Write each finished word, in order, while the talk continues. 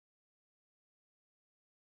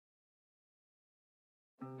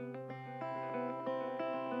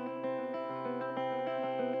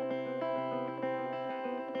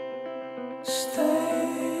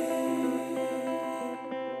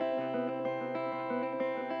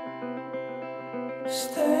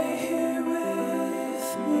Stay here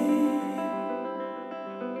with me.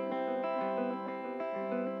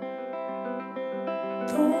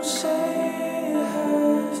 Don't say you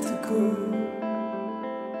have to go.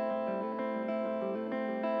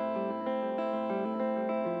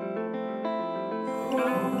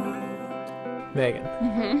 Megan,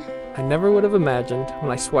 I never would have imagined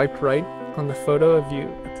when I swiped right on the photo of you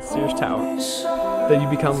at the Sears Tower that you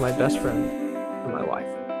become my best friend and my wife.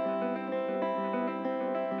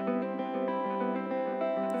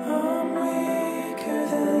 I'm weaker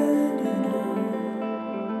than you know.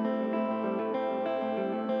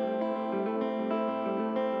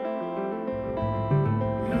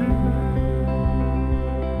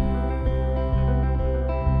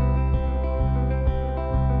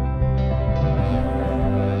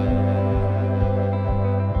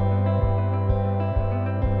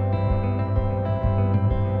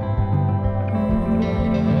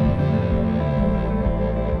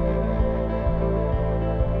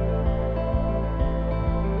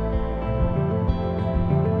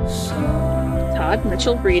 Todd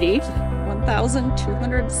Mitchell Breedy,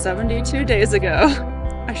 1,272 days ago.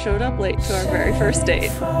 I showed up late to our very first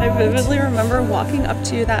date. I vividly remember walking up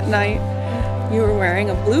to you that night. You were wearing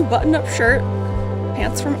a blue button-up shirt,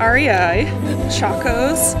 pants from REI,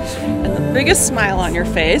 chacos, and the biggest smile on your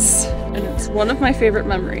face. And it's one of my favorite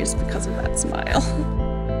memories because of that smile.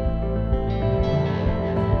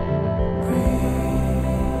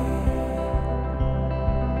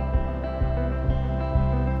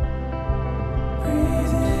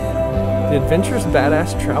 The adventurous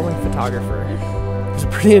badass traveling photographer was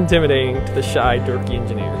pretty intimidating to the shy, dorky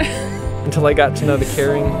engineer until I got to know the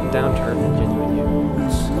caring, down-to-earth, and genuine you.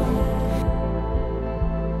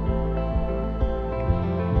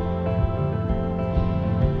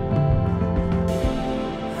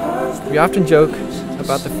 We often joke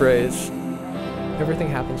about the phrase, everything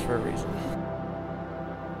happens for a reason.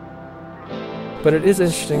 But it is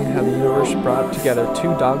interesting how the universe brought together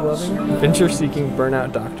two dog-loving, adventure-seeking,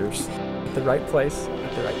 burnout doctors at the right place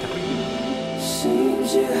at the right time.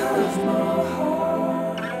 Seems you have my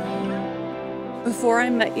heart. Before I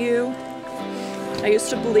met you, I used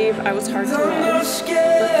to believe I was hard to love, but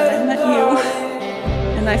then I met you,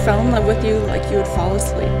 and I fell in love with you like you would fall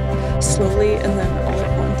asleep, slowly and then all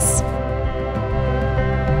at once.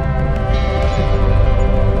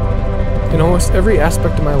 In almost every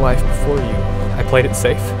aspect of my life before you, I played it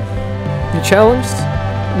safe. You challenged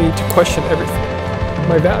me to question everything.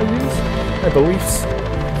 My values, my beliefs,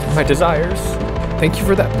 my desires. Thank you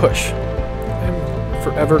for that push. I'm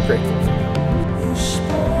forever grateful for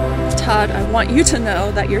you. Todd, I want you to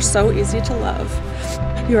know that you're so easy to love.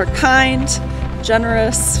 You are kind,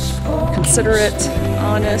 generous, considerate,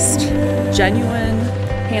 honest, genuine,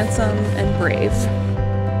 handsome, and brave.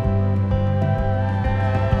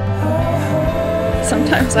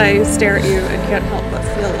 Sometimes I stare at you and can't help but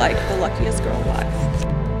feel like the luckiest girl alive.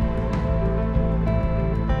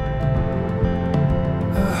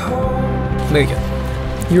 Megan,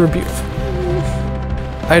 you are beautiful.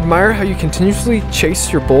 I admire how you continuously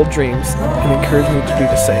chase your bold dreams and encourage me to do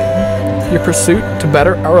the same. Your pursuit to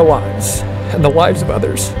better our lives and the lives of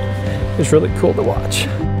others is really cool to watch.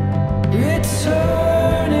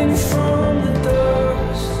 Returning from the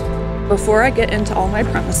dust. Before I get into all my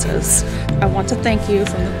promises, I want to thank you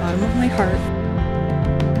from the bottom of my heart.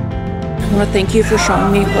 I want to thank you for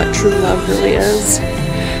showing me what true love really is,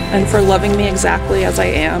 and for loving me exactly as I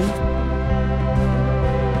am.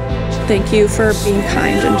 Thank you for being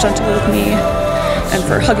kind and gentle with me, and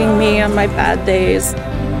for hugging me on my bad days.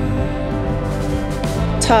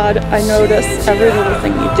 Todd, I notice every little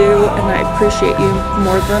thing you do, and I appreciate you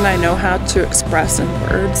more than I know how to express in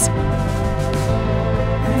words.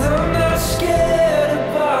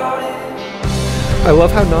 I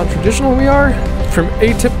love how non-traditional we are, from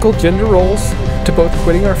atypical gender roles to both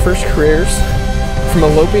quitting our first careers, from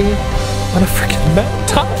eloping on a freaking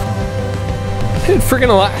mountaintop in freaking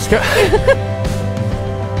Alaska.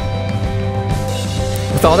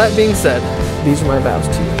 With all that being said, these are my vows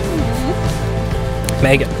to you.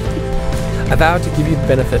 Megan, I vow to give you the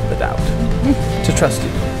benefit of the doubt, to trust you.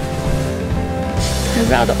 I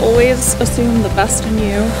vow to always assume the best in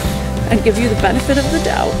you and give you the benefit of the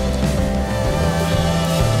doubt.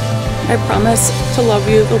 I promise to love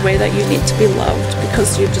you the way that you need to be loved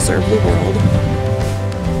because you deserve the world.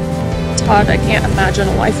 Todd, I can't imagine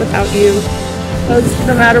a life without you, because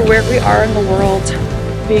no matter where we are in the world,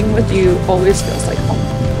 being with you always feels like home.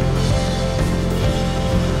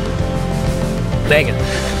 Megan,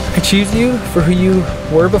 I choose you for who you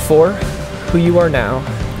were before, who you are now,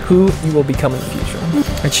 who you will become in the future.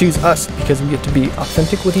 I choose us because we get to be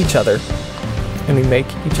authentic with each other and we make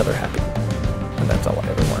each other happy. And that's all I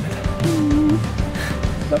ever wanted.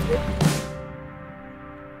 Love you.